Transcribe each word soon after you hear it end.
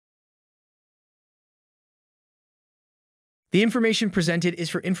The information presented is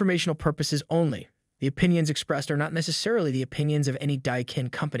for informational purposes only. The opinions expressed are not necessarily the opinions of any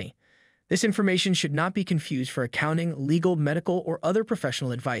Daikin company. This information should not be confused for accounting, legal, medical, or other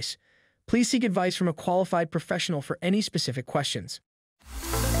professional advice. Please seek advice from a qualified professional for any specific questions.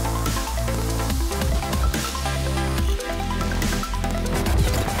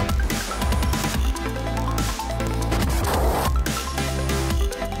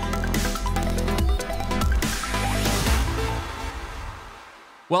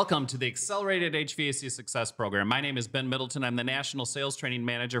 Welcome to the Accelerated HVAC Success Program. My name is Ben Middleton. I'm the National Sales Training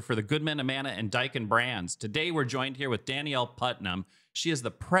Manager for the Goodman, Amana, and Daikin brands. Today, we're joined here with Danielle Putnam. She is the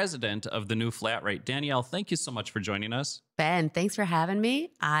president of the new flat rate. Danielle, thank you so much for joining us. Ben, thanks for having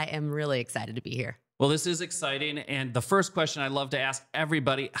me. I am really excited to be here. Well, this is exciting. And the first question I love to ask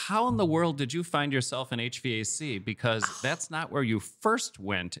everybody, how in the world did you find yourself in HVAC? Because that's not where you first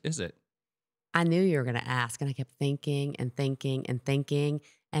went, is it? I knew you were going to ask, and I kept thinking and thinking and thinking.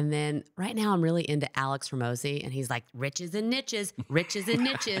 And then right now I'm really into Alex Ramosi, and he's like, riches and niches, riches and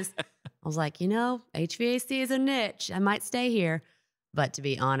niches. I was like, HVAC is a niche. I might stay here. But to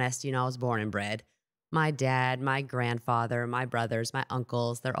be honest, I was born and bred. My dad, my grandfather, my brothers, my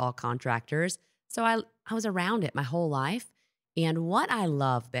uncles, they're all contractors. So I was around it my whole life. And what I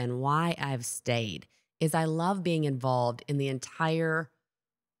love, Ben, why I've stayed, is I love being involved in the entire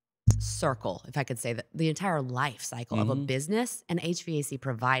circle, if I could say that, the entire life cycle of a business, and HVAC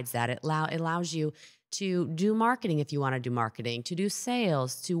provides that. It allows you to do marketing if you want to do marketing, to do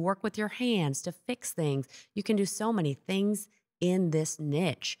sales, to work with your hands, to fix things. You can do so many things in this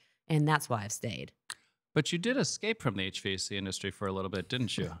niche, and that's why I've stayed. But you did escape from the HVAC industry for a little bit,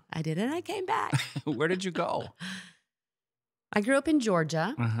 didn't you? I did, and I came back. Where did you go? I grew up in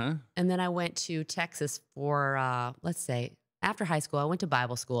Georgia, and then I went to Texas for, let's say, after high school. I went to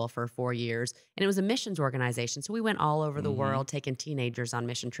Bible school for 4 years, and it was a missions organization. So we went all over the world taking teenagers on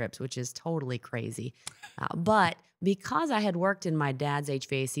mission trips, which is totally crazy. But because I had worked in my dad's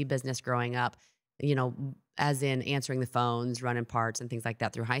HVAC business growing up, as in answering the phones, running parts and things like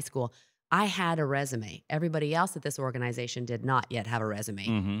that through high school, I had a resume. Everybody else at this organization did not yet have a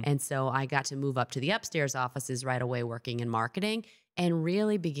resume. And so I got to move up to the upstairs offices right away working in marketing, and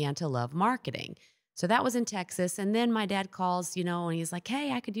really began to love marketing. So that was in Texas. And then my dad calls, and he's like,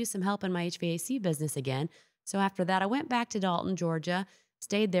 hey, I could use some help in my HVAC business again. So after that, I went back to Dalton, Georgia,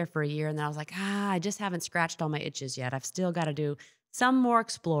 stayed there for a year. And then I was like, I just haven't scratched all my itches yet. I've still got to do some more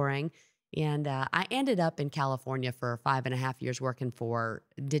exploring. And I ended up in California for 5.5 years working for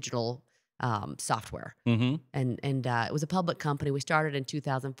digital software. And it was a public company. We started in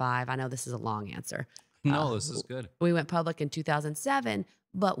 2005. I know this is a long answer. No, this is good. We went public in 2007.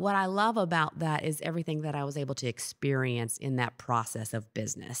 But what I love about that is everything that I was able to experience in that process of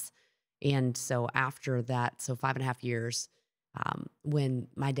business. And so after that, so 5.5 years, when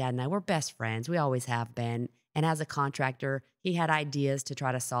my dad and I were best friends, we always have been. And as a contractor, he had ideas to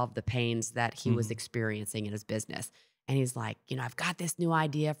try to solve the pains that he was experiencing in his business. And he's like, I've got this new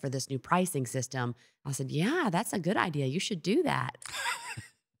idea for this new pricing system. I said, yeah, that's a good idea. You should do that.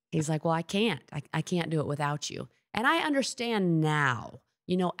 He's like, well, I can't. I can't do it without you. And I understand now.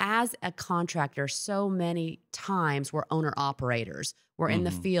 As a contractor, so many times we're owner-operators. We're in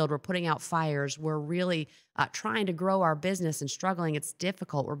the field. We're putting out fires. We're really trying to grow our business and struggling. It's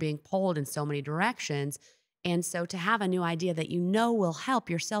difficult. We're being pulled in so many directions. And so to have a new idea that will help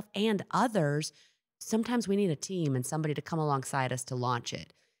yourself and others, sometimes we need a team and somebody to come alongside us to launch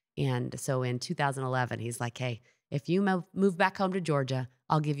it. And so in 2011, he's like, hey, if you move back home to Georgia,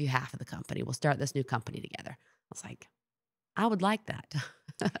 I'll give you half of the company. We'll start this new company together. I was like, I would like that.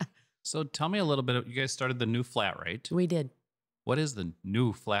 So tell me a little bit. You guys started the new flat rate. We did. What is the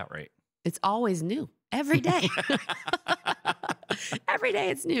new flat rate? It's always new. Every day. Every day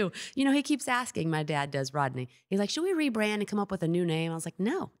it's new. He keeps asking, my dad does, Rodney. He's like, should we rebrand and come up with a new name? I was like,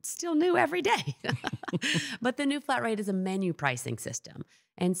 no, it's still new every day. But the new flat rate is a menu pricing system.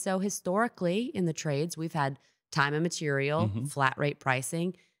 And so historically in the trades, we've had time and material, flat rate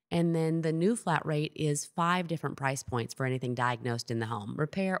pricing. And then the new flat rate is 5 different price points for anything diagnosed in the home,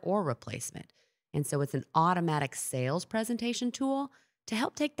 repair or replacement. And so it's an automatic sales presentation tool to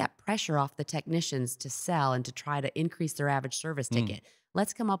help take that pressure off the technicians to sell and to try to increase their average service ticket.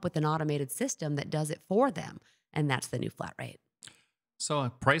 Let's come up with an automated system that does it for them. And that's the new flat rate.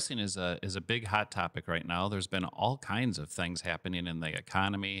 So pricing is a big hot topic right now. There's been all kinds of things happening in the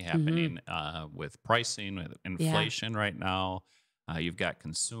economy, happening with pricing, with inflation right now. You've got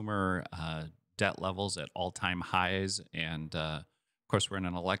consumer debt levels at all-time highs, and of course, we're in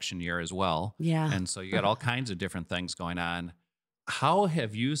an election year as well. Yeah. And so you got all kinds of different things going on. How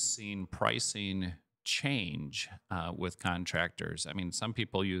have you seen pricing change with contractors? I mean, some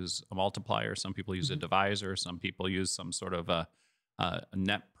people use a multiplier, some people use a divisor, some people use some sort of a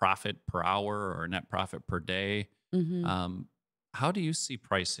net profit per hour or a net profit per day. Mm-hmm. How do you see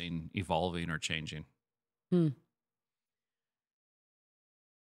pricing evolving or changing? Hmm.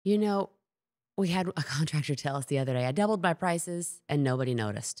 You know, we had a contractor tell us the other day, I doubled my prices and nobody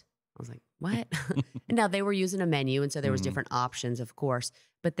noticed. I was like, what? And now they were using a menu. And so there was different options, of course.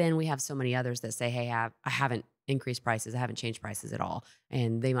 But then we have so many others that say, hey, I haven't increased prices. I haven't changed prices at all.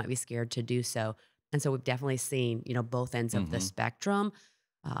 And they might be scared to do so. And so we've definitely seen, both ends of the spectrum.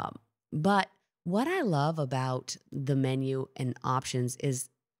 But what I love about the menu and options is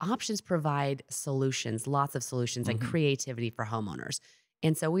options provide solutions, lots of solutions and creativity for homeowners.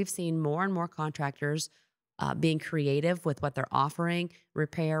 And so we've seen more and more contractors being creative with what they're offering,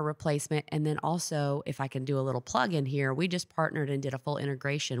 repair, replacement. And then also, if I can do a little plug in here, we just partnered and did a full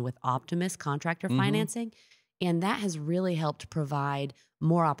integration with Optimus Contractor Financing. And that has really helped provide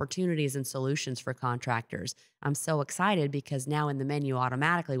more opportunities and solutions for contractors. I'm so excited because now in the menu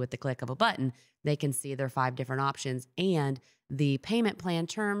automatically with the click of a button, they can see their 5 different options and the payment plan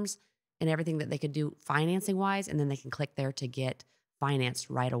terms and everything that they could do financing wise. And then they can click there to get financed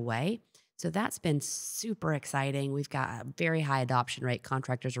right away. So that's been super exciting. We've got a very high adoption rate.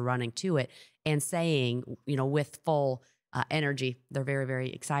 Contractors are running to it and saying, with full energy, they're very,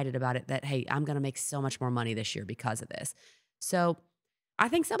 very excited about it that, hey, I'm going to make so much more money this year because of this. So I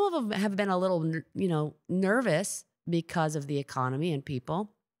think some of them have been a little, nervous because of the economy and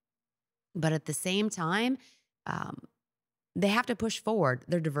people. But at the same time, they have to push forward.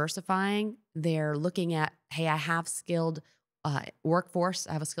 They're diversifying. They're looking at, hey, I have skilled workforce.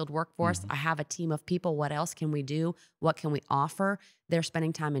 I have a skilled workforce. I have a team of people. What else can we do? What can we offer? They're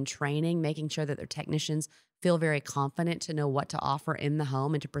spending time in training, making sure that their technicians feel very confident to know what to offer in the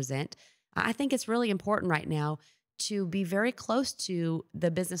home and to present. I think it's really important right now to be very close to the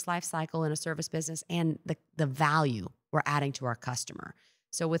business life cycle in a service business and the value we're adding to our customer.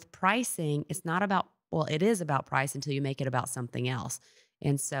 So with pricing, it's not about, well, it is about price until you make it about something else.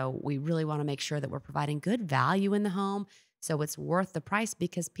 And so we really want to make sure that we're providing good value in the home. So it's worth the price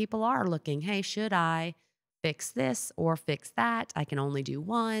because people are looking, hey, should I fix this or fix that? I can only do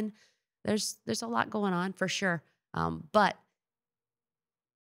one. There's a lot going on for sure. But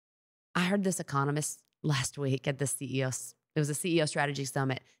I heard this economist last week at the it was a CEO strategy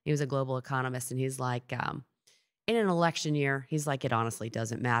summit. He was a global economist and he's like, in an election year, he's like, it honestly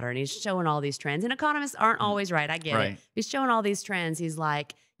doesn't matter. And he's showing all these trends. And economists aren't always right. I get it. He's showing all these trends. He's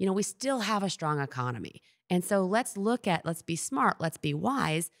like, we still have a strong economy. And so let's be smart, let's be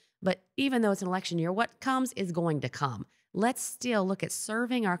wise. But even though it's an election year, what comes is going to come. Let's still look at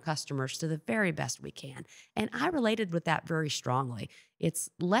serving our customers to the very best we can. And I related with that very strongly.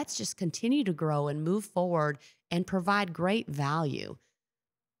 Let's just continue to grow and move forward and provide great value.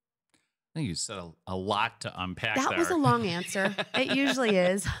 I think you said a lot to unpack there. That was a long answer. It usually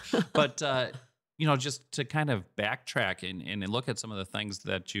is. But, just to kind of backtrack and look at some of the things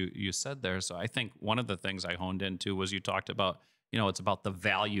that you said there. So I think one of the things I honed into was you talked about, it's about the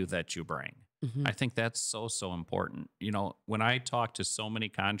value that you bring. I think that's so important. When I talk to so many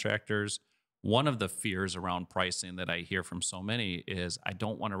contractors, one of the fears around pricing that I hear from so many is I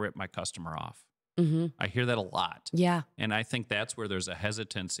don't want to rip my customer off. I hear that a lot. Yeah. And I think that's where there's a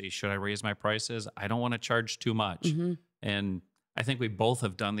hesitancy. Should I raise my prices? I don't want to charge too much. And I think we both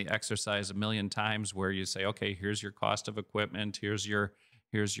have done the exercise a million times where you say, okay, here's your cost of equipment. Here's your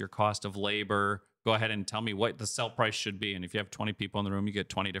cost of labor. Go ahead and tell me what the sell price should be. And if you have 20 people in the room, you get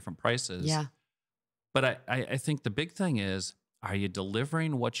 20 different prices. Yeah. But I think the big thing is, are you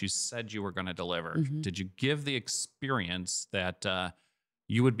delivering what you said you were going to deliver? Did you give the experience that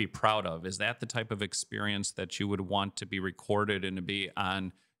you would be proud of? Is that the type of experience that you would want to be recorded and to be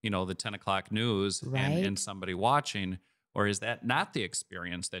on, the 10 o'clock news and somebody watching? Or is that not the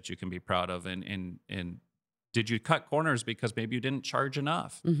experience that you can be proud of? And did you cut corners because maybe you didn't charge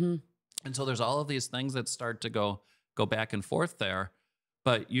enough? And so there's all of these things that start to go back and forth there.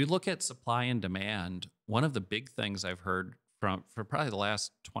 But you look at supply and demand, one of the big things I've heard for probably the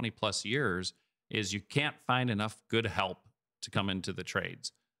last 20 plus years is you can't find enough good help to come into the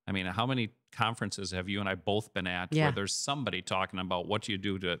trades. I mean, how many conferences have you and I both been at where there's somebody talking about what do you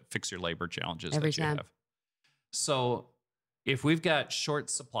do to fix your labor challenges Every that you time. have? So if we've got short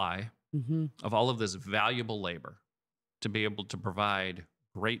supply of all of this valuable labor to be able to provide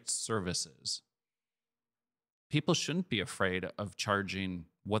great services, people shouldn't be afraid of charging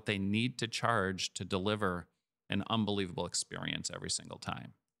what they need to charge to deliver an unbelievable experience every single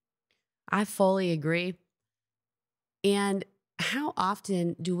time. I fully agree. And how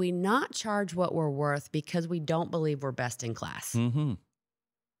often do we not charge what we're worth because we don't believe we're best in class? Mm-hmm.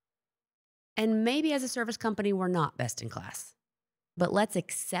 And maybe as a service company, we're not best in class. But let's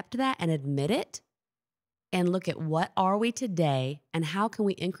accept that and admit it and look at what are we today and how can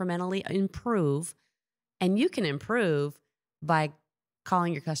we incrementally improve. And you can improve by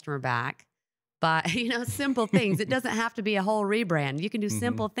calling your customer back, by, simple things. It doesn't have to be a whole rebrand. You can do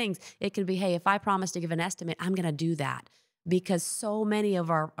simple things. It can be, hey, if I promise to give an estimate, I'm going to do that, because so many of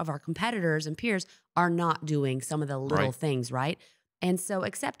our competitors and peers are not doing some of the little things, right? And so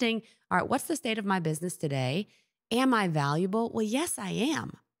accepting, all right, what's the state of my business today? Am I valuable? Well, yes, I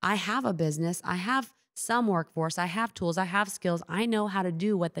am. I have a business. I have some workforce. I have tools. I have skills. I know how to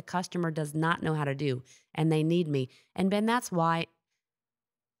do what the customer does not know how to do, and they need me. And Ben, that's why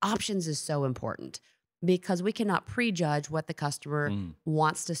options is so important, because we cannot prejudge what the customer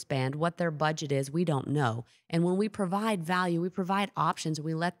wants to spend, what their budget is. We don't know. And when we provide value, we provide options,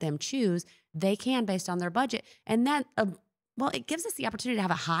 we let them choose, they can based on their budget. And that, it gives us the opportunity to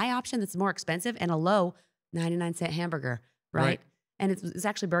have a high option that's more expensive and a low 99-cent hamburger, right? And it's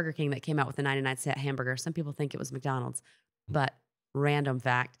actually Burger King that came out with the 99-cent hamburger. Some people think it was McDonald's, but random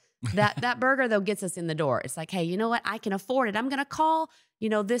fact. That burger, though, gets us in the door. It's like, hey, you know what? I can afford it. I'm going to call,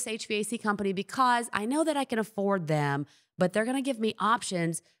 this HVAC company because I know that I can afford them, but they're going to give me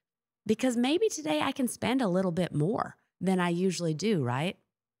options because maybe today I can spend a little bit more than I usually do, right?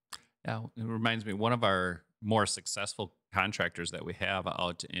 Yeah, it reminds me, one of our more successful contractors that we have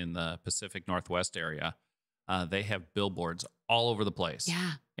out in the Pacific Northwest area, they have billboards all over the place.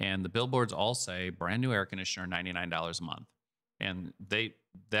 Yeah. And the billboards all say brand new air conditioner, $99 a month. And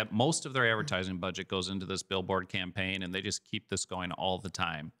that most of their advertising budget goes into this billboard campaign, and they just keep this going all the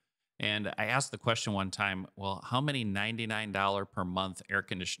time. And I asked the question one time, well, how many $99 per month air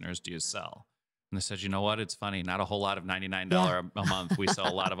conditioners do you sell? And they said, you know what? It's funny. Not a whole lot of $99 a month. We sell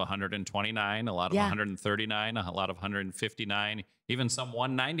a lot of $129, a lot of $139, a lot of $159, even some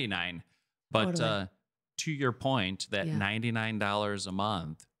 $199. But to your point, that $99 a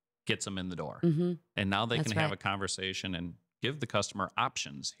month gets them in the door. And now they can have a conversation and give the customer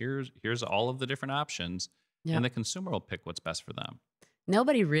options. Here's all of the different options, and the consumer will pick what's best for them.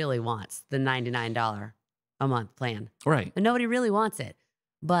 Nobody really wants the $99 a month plan. Right. And nobody really wants it,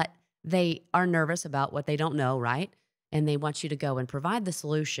 but they are nervous about what they don't know, right? And they want you to go and provide the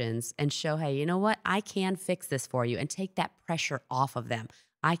solutions and show, hey, you know what? I can fix this for you, and take that pressure off of them.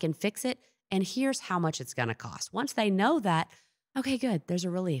 I can fix it, and here's how much it's going to cost. Once they know that, okay, good, there's a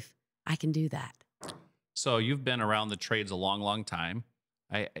relief. I can do that. So you've been around the trades a long, long time.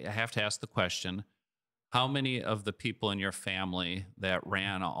 I have to ask the question, how many of the people in your family that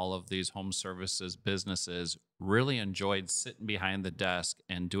ran all of these home services businesses really enjoyed sitting behind the desk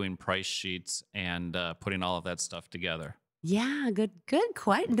and doing price sheets and putting all of that stuff together? Yeah, good.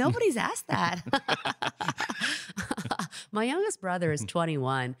 Quite. Nobody's asked that. My youngest brother is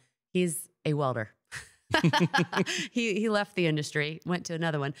 21. He's a welder. He left the industry, went to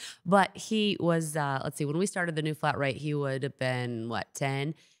another one, but he was, let's see, when we started the new flat rate, he would have been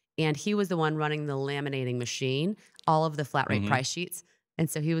 10. And he was the one running the laminating machine, all of the flat rate price sheets. And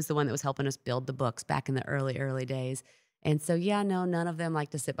so he was the one that was helping us build the books back in the early days. And so, none of them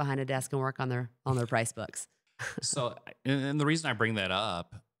like to sit behind a desk and work on their price books. So, and the reason I bring that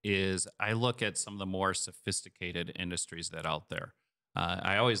up is I look at some of the more sophisticated industries that are out there.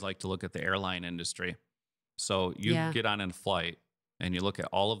 I always like to look at the airline industry. So you get on a flight and you look at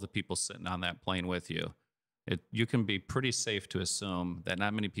all of the people sitting on that plane with you. You can be pretty safe to assume that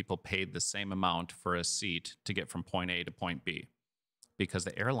not many people paid the same amount for a seat to get from point A to point B, because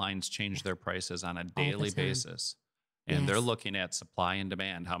the airlines change their prices on a daily basis. And they're looking at supply and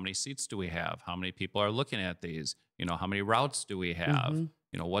demand. How many seats do we have? How many people are looking at these? How many routes do we have?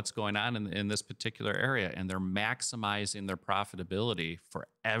 What's going on in this particular area? And they're maximizing their profitability for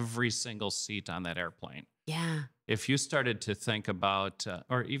every single seat on that airplane. Yeah. If you started to think about,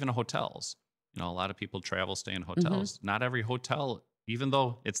 or even hotels, a lot of people travel, stay in hotels. Not every hotel, even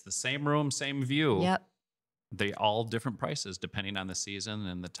though it's the same room, same view, they all different prices depending on the season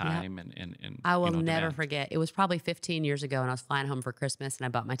and the time. And I will never forget. It was probably 15 years ago, and I was flying home for Christmas, and I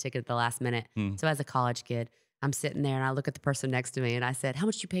bought my ticket at the last minute. So as a college kid, I'm sitting there, and I look at the person next to me, and I said, "How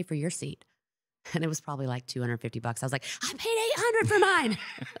much did you pay for your seat?" And it was probably like $250. I was like, "I paid $800 for mine."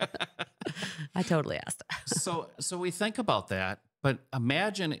 I totally asked. So we think about that, but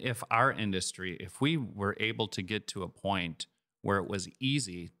imagine if our industry, if we were able to get to a point where it was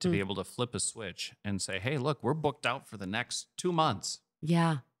easy to be able to flip a switch and say, hey, look, we're booked out for the next 2 months.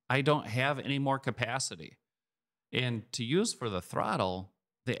 Yeah. I don't have any more capacity. And to use for the throttle,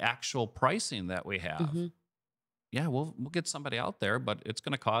 the actual pricing that we have. yeah, we'll get somebody out there, but it's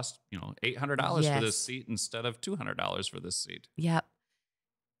going to cost, $800 for this Yes. seat instead of $200 for this seat. Yep.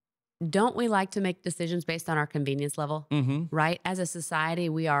 Don't we like to make decisions based on our convenience level? Mm-hmm. Right? As a society,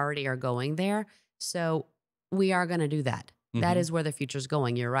 we already are going there. So we are going to do that. That Mm-hmm. is where the future's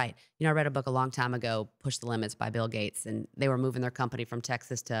going. You're right. I read a book a long time ago, Push the Limits by Bill Gates, and they were moving their company from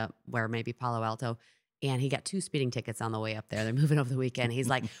Texas to where maybe Palo Alto. And he got 2 speeding tickets on the way up there. They're moving over the weekend. He's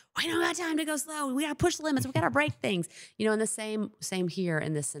like, we don't got time to go slow. We got to push the limits. We got to break things. And the same here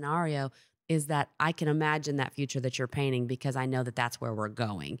in this scenario is that I can imagine that future that you're painting because I know that that's where we're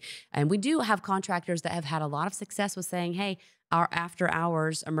going. And we do have contractors that have had a lot of success with saying, hey, our after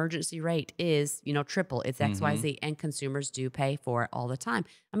hours emergency rate is, triple. It's XYZ. And consumers do pay for it all the time.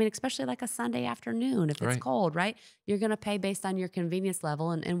 I mean, especially like a Sunday afternoon, if it's Right. cold, right? You're going to pay based on your convenience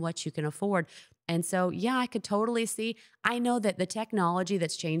level and what you can afford. And so, yeah, I could totally see. I know that the technology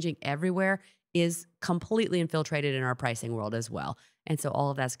that's changing everywhere is completely infiltrated in our pricing world as well. And so all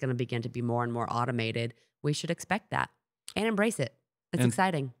of that's going to begin to be more and more automated. We should expect that and embrace it. It's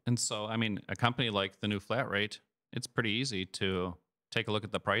exciting. And so, I mean, a company like the new flat rate, it's pretty easy to take a look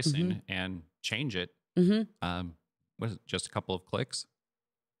at the pricing and change it. Mm-hmm. Was it just a couple of clicks?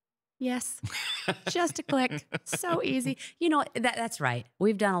 Yes, just a click. So easy. That's right.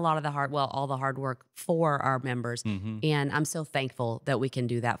 We've done a lot of all the hard work for our members. Mm-hmm. And I'm so thankful that we can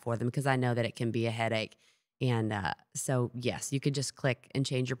do that for them because I know that it can be a headache. And so, yes, you could just click and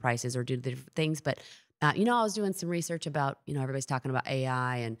change your prices or do the different things. But, I was doing some research about, everybody's talking about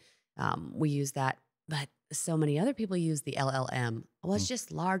AI and we use that. But so many other people use the LLM. Well, it's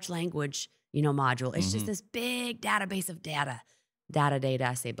just large language, module. It's just this big database of data.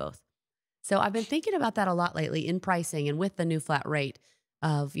 I say both. So I've been thinking about that a lot lately in pricing and with the new flat rate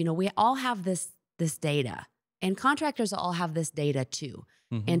of, we all have this data and contractors all have this data too.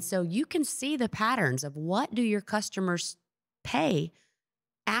 Mm-hmm. And so you can see the patterns of what do your customers pay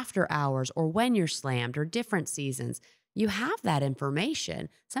after hours or when you're slammed or different seasons. You have that information.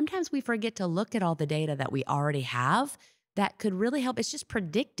 Sometimes we forget to look at all the data that we already have that could really help. It's just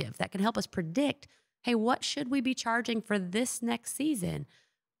predictive. That can help us predict, hey, what should we be charging for this next season?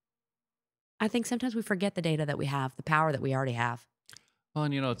 I think sometimes we forget the data that we have, the power that we already have. Well,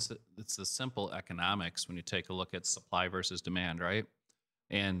 and it's the simple economics when you take a look at supply versus demand, right?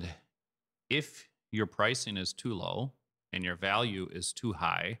 And if your pricing is too low and your value is too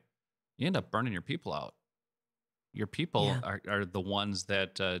high, you end up burning your people out. Your people are the ones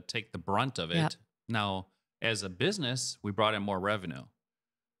that take the brunt of it. Yep. Now, as a business, we brought in more revenue.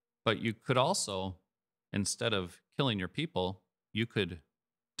 But you could also, instead of killing your people, you could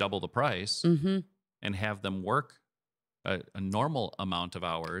double the price and have them work a normal amount of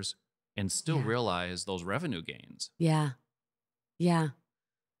hours and still realize those revenue gains. Yeah. Yeah.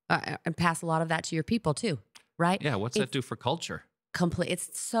 And pass a lot of that to your people too, right? Yeah. What's that do for culture?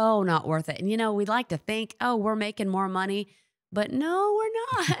 It's so not worth it. And, we'd like to think, oh, we're making more money, but no,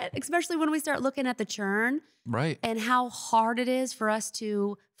 we're not, especially when we start looking at the churn. Right. And how hard it is for us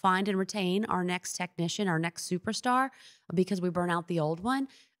to find and retain our next technician, our next superstar, because we burn out the old one.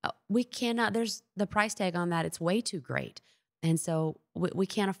 We cannot, there's the price tag on that. It's way too great. And so we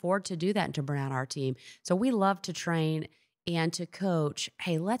can't afford to do that and to burn out our team. So we love to train and to coach.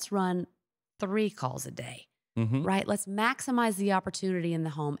 Hey, let's run 3 calls a day, right? Let's maximize the opportunity in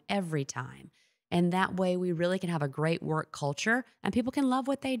the home every time. And that way we really can have a great work culture and people can love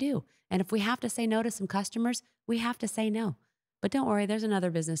what they do. And if we have to say no to some customers, we have to say no. But don't worry, there's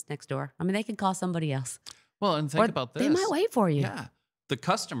another business next door. I mean, they can call somebody else. Well, and think about this. They might wait for you. Yeah. The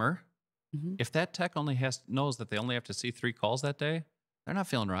customer, if that tech only knows that they only have to see 3 calls that day, they're not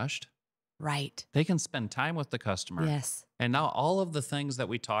feeling rushed. Right. They can spend time with the customer. Yes. And now all of the things that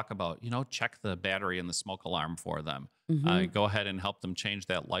we talk about, check the battery and the smoke alarm for them. Go ahead and help them change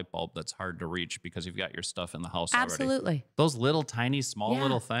that light bulb that's hard to reach because you've got your stuff in the house already. Absolutely. Those little tiny, small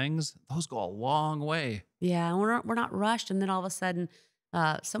little things, those go a long way. Yeah, and we're not rushed, and then all of a sudden,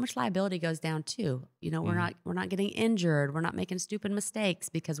 so much liability goes down too. We're not getting injured. We're not making stupid mistakes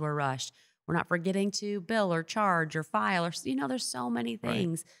because we're rushed. We're not forgetting to bill or charge or file or there's so many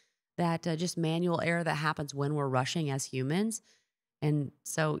things that just manual error that happens when we're rushing as humans. And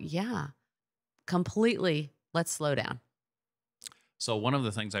so, completely, let's slow down. So one of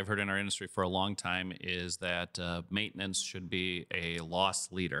the things I've heard in our industry for a long time is that maintenance should be a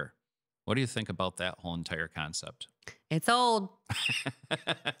loss leader. What do you think about that whole entire concept? It's old.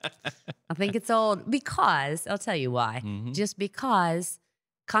 I think it's old because, I'll tell you why. Just because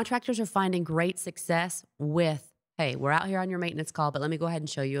contractors are finding great success with, hey, we're out here on your maintenance call, but let me go ahead and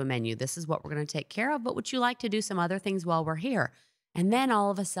show you a menu. This is what we're going to take care of, but would you like to do some other things while we're here? And then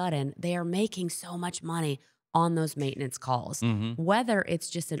all of a sudden, they are making so much money on those maintenance calls, whether it's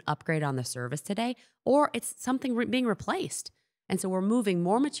just an upgrade on the service today or it's something being replaced. And so we're moving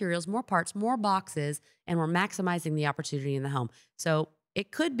more materials, more parts, more boxes, and we're maximizing the opportunity in the home. So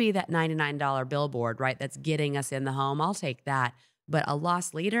it could be that $99 billboard, right, that's getting us in the home. I'll take that. But a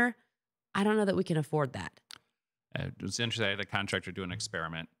loss leader, I don't know that we can afford that. It was interesting. I had a contractor do an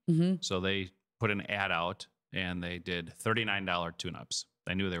experiment. So they put an ad out and they did $39 tune-ups.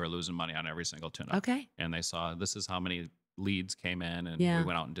 They knew they were losing money on every single tune-up. Okay. And they saw this is how many leads came in, and we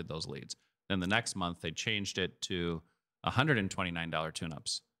went out and did those leads. Then the next month they changed it to $129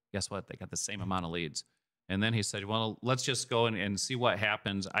 tune-ups. Guess what? They got the same amount of leads. And then he said, well, let's just go and see what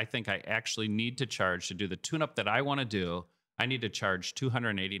happens. I think I actually need to charge to do the tune-up that I want to do. I need to charge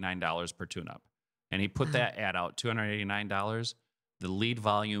 $289 per tune-up. And he put that ad out, $289. The lead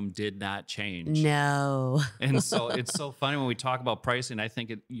volume did not change. No. And so it's so funny when we talk about pricing. I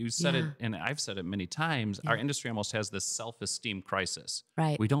think you said it, and I've said it many times. Our industry almost has this self-esteem crisis.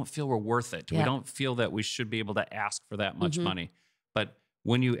 Right. We don't feel we're worth it. We don't feel that we should be able to ask for that much money. But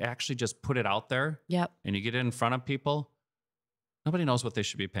when you actually just put it out there and you get it in front of people, nobody knows what they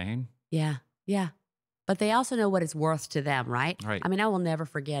should be paying. Yeah. Yeah. But they also know what it's worth to them, right? Right. I mean, I will never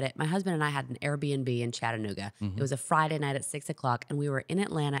forget it. My husband and I had an Airbnb in Chattanooga. It was a Friday night at 6 o'clock, and we were in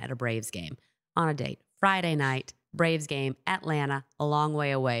Atlanta at a Braves game on a date. Friday night, Braves game, Atlanta, a long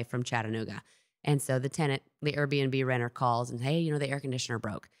way away from Chattanooga. And so the tenant, the Airbnb renter calls and, hey, you know, the air conditioner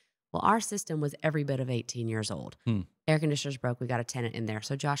broke. Well, our system was every bit of 18 years old. Air conditioner's broke. We got a tenant in there.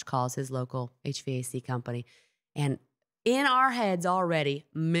 So Josh calls his local HVAC company, and in our heads already,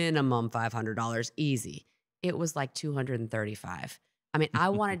 minimum $500 easy. It was like $235. I mean, I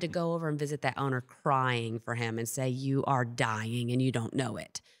wanted to go over and visit that owner crying for him and say, you are dying and you don't know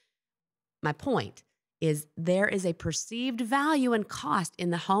it. My point is there is a perceived value and cost in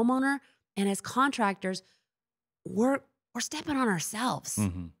the homeowner. And as contractors, we're stepping on ourselves.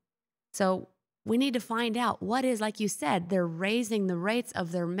 So we need to find out what is, like you said, they're raising the rates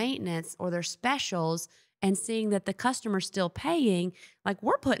of their maintenance or their specials and seeing that the customer's still paying. Like,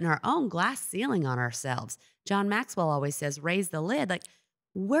 we're putting our own glass ceiling on ourselves. John Maxwell always says, raise the lid. Like,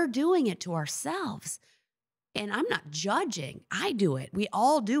 we're doing it to ourselves. And I'm not judging. I do it. We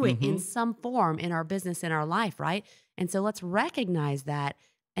all do it in some form in our business, in our life, right? And so let's recognize that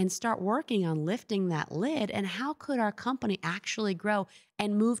and start working on lifting that lid. And how could our company actually grow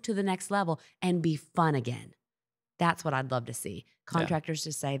and move to the next level and be fun again? That's what I'd love to see. Contractors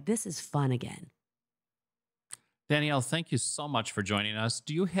to say, this is fun again. Danielle, thank you so much for joining us.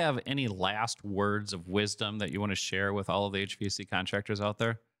 Do you have any last words of wisdom that you want to share with all of the HVAC contractors out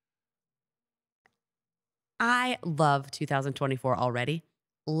there? I love 2024 already.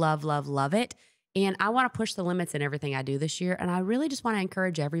 Love, love, love it. And I want to push the limits in everything I do this year. And I really just want to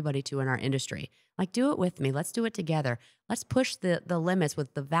encourage everybody to in our industry. Like, do it with me. Let's do it together. Let's push the limits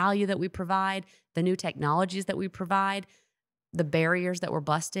with the value that we provide, the new technologies that we provide, the barriers that we're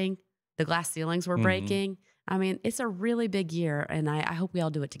busting, the glass ceilings we're breaking. I mean, it's a really big year, and I hope we all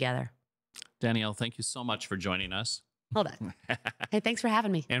do it together. Danielle, thank you so much for joining us. Hold on. Hey, thanks for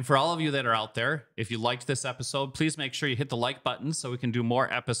having me. And for all of you that are out there, if you liked this episode, please make sure you hit the like button so we can do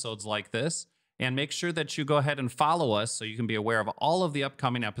more episodes like this. And make sure that you go ahead and follow us so you can be aware of all of the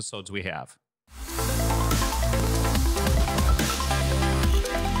upcoming episodes we have.